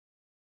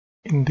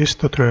In this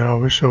tutorial, I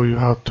will show you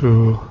how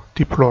to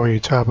deploy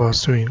Java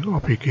Swing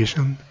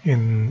application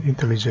in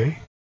IntelliJ.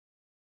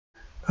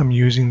 I'm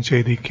using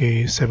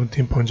JDK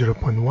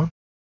 17.0.1.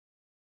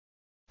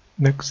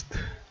 Next.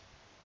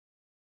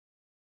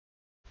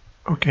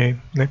 Okay,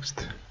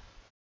 next.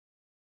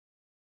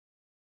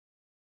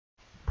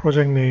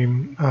 Project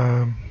name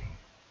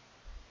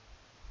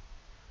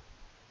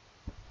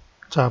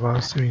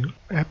Java Swing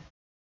app.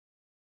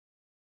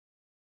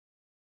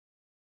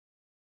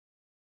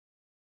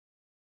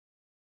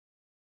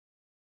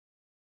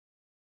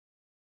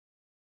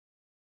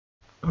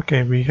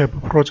 Okay, we have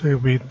a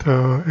project with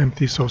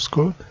empty source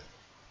code.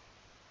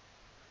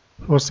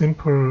 For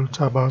simple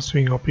Java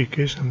Swing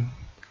application,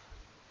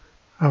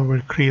 I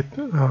will create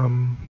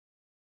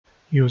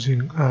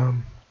using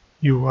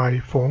UI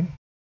form.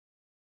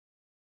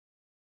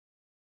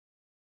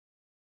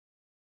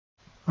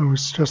 I will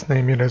just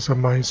name it as a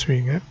My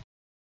Swing app.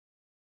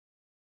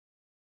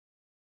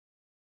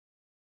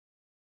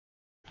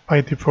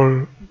 By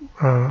default,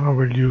 I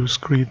will use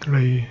Grid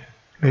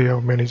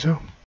Layout Manager.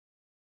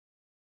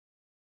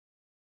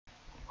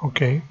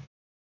 Okay.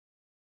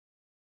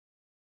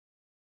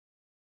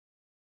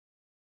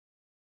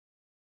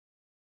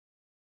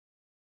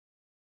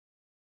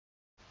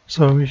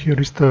 So here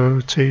is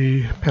the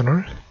J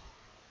panel.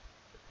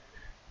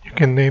 You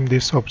can name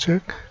this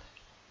object.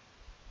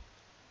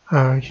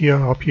 Here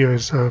up here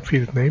is a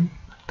field name.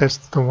 That's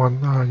the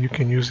one you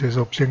can use as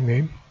object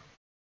name.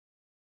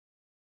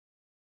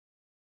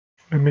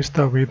 Let me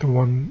start with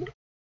one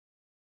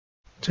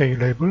J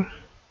label,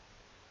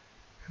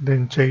 and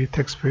then J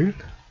text field,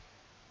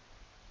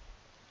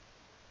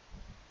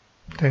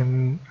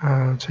 then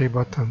J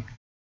button.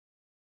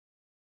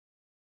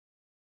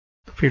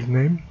 The field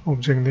name,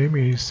 object name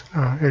is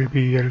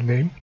LBL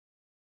name.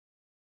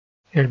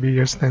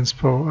 LBL stands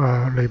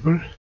for label.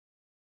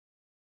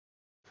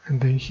 And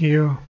then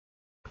here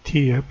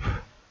TF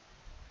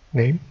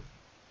name,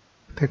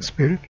 text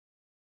field.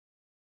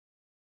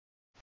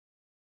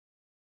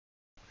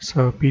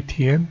 So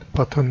BTN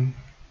button,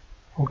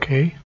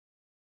 OK.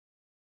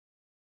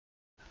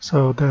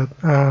 So that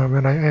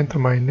when I enter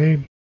my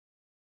name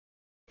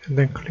and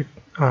then click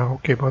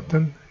OK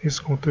button, it's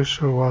going to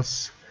show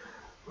us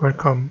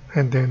welcome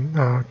and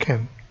then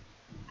can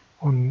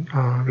on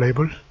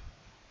label.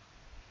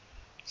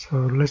 So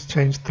let's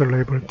change the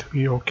label to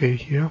be OK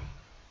here.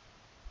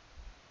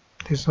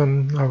 This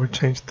one I will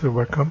change to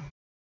welcome.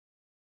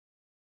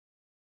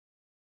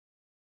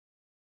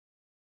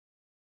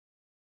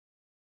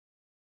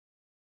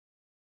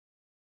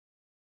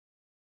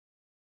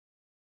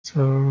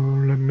 So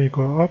let me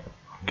go up.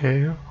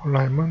 Okay,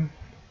 alignment,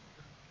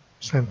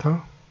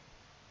 center.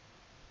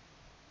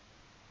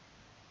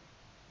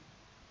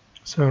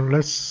 So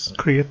let's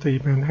create the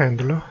event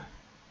handler.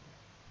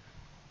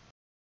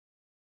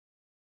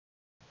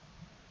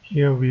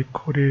 Here we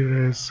code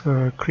it as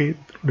create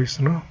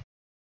listener.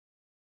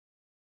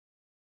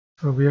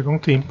 So we are going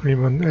to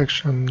implement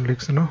action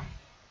listener.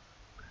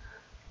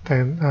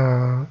 Then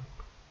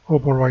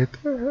override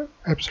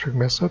abstract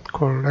method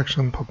called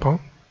action perform.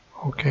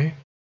 Okay.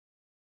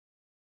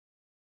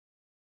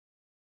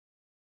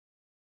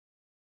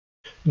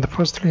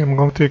 Firstly, I'm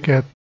going to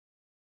get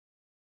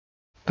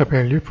the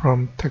value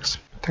from text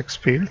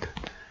field.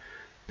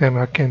 Then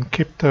I can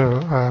keep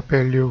the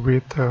value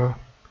with the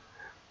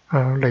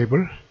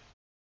label.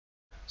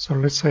 So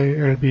let's say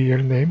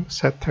LBL name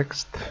set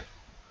text.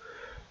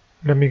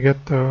 Let me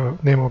get the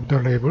name of the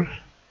label.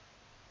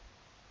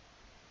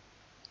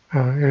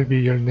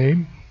 LBL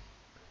name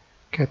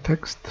get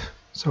text,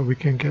 so we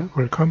can get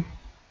welcome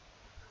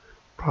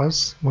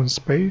plus one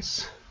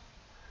space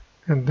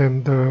and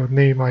then the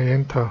name I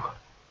enter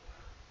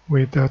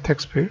with the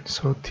text field,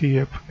 so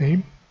TF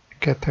name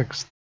get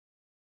text.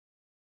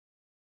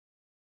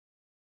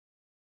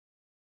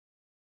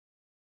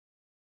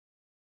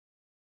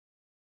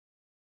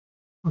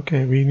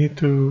 Okay, we need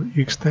to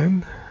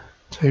extend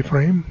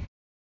JFrame.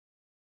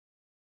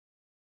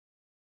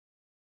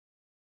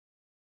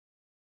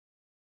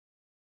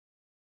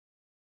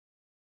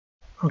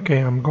 Okay,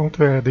 I'm going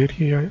to add it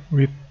here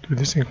with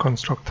this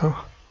constructor.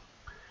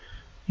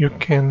 You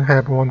can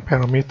have one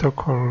parameter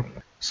called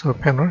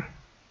panel,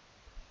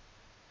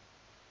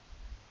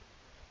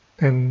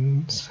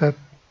 then set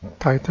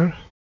title.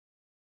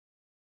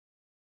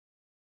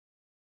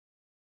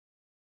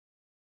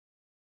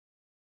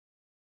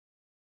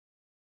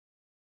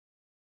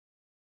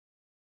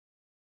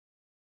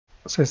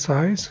 Set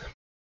size.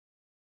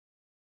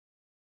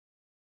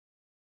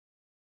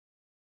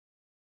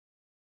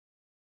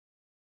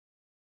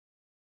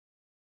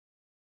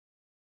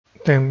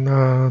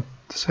 Then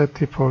set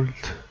default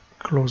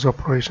close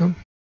operation.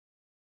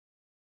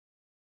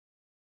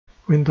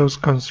 Windows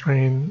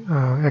constraint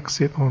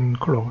exit on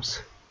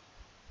close.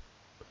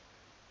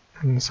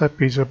 And set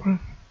visible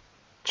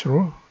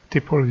true,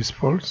 default is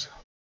false.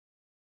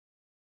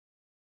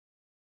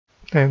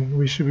 Then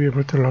we should be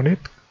able to run it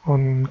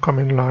on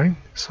command line.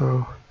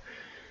 So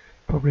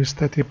publish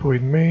static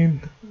void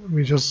main.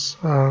 We just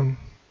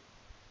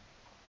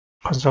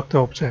construct the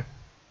object.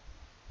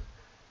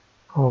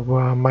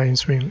 of my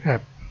swing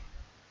app.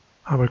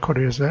 I will call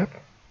it as app.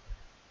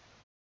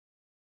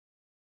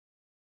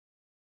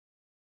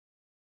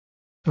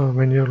 So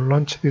when you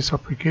launch this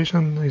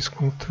application, it's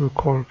going to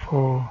call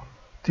for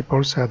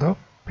default setup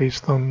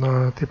based on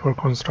default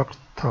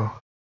constructor.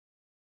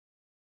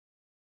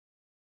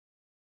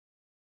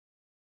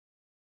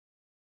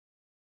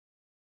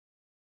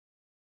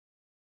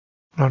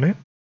 Run it.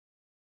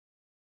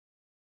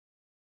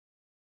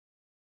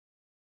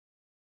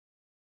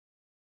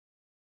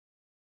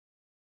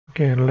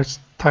 Okay, let's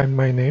type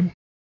my name.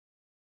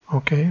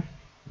 Okay,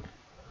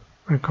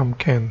 welcome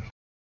Ken.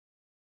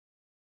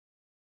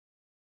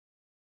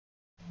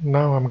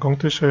 Now I'm going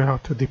to show you how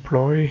to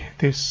deploy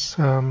this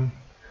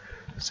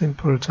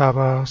simple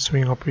Java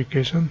swing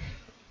application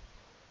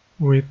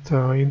with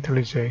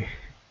IntelliJ.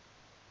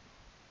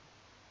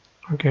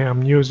 Okay,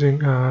 I'm using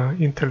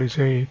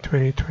IntelliJ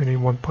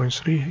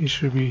 2021.3. It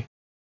should be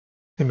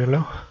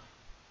similar.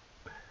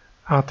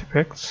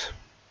 Artifacts,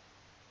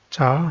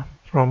 jar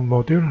from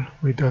module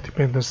with the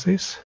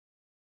dependencies.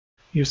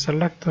 You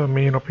select the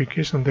main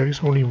application. There is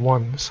only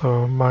one,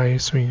 so my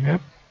swing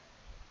app.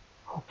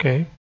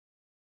 Okay.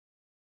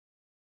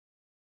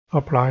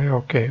 Apply.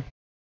 Okay.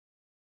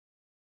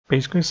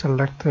 Basically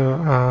select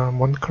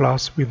one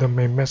class with the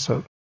main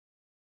method.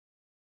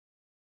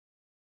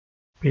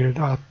 Build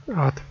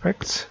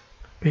artifacts.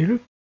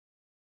 Build.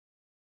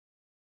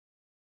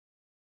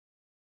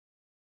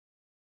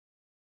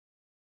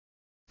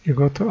 You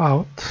go to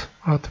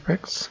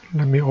artifacts.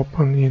 Let me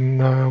open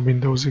in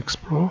Windows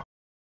Explorer.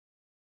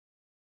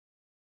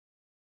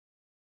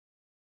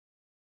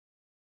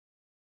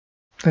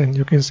 Then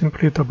you can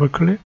simply double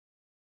click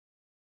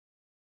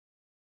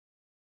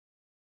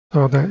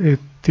so that it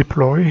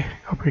deploy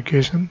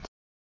application.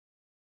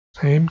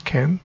 Same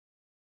Ken.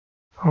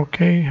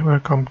 Okay,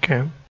 welcome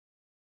Ken.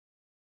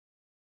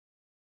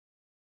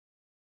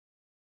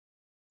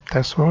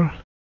 That's all.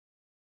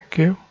 Thank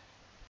you.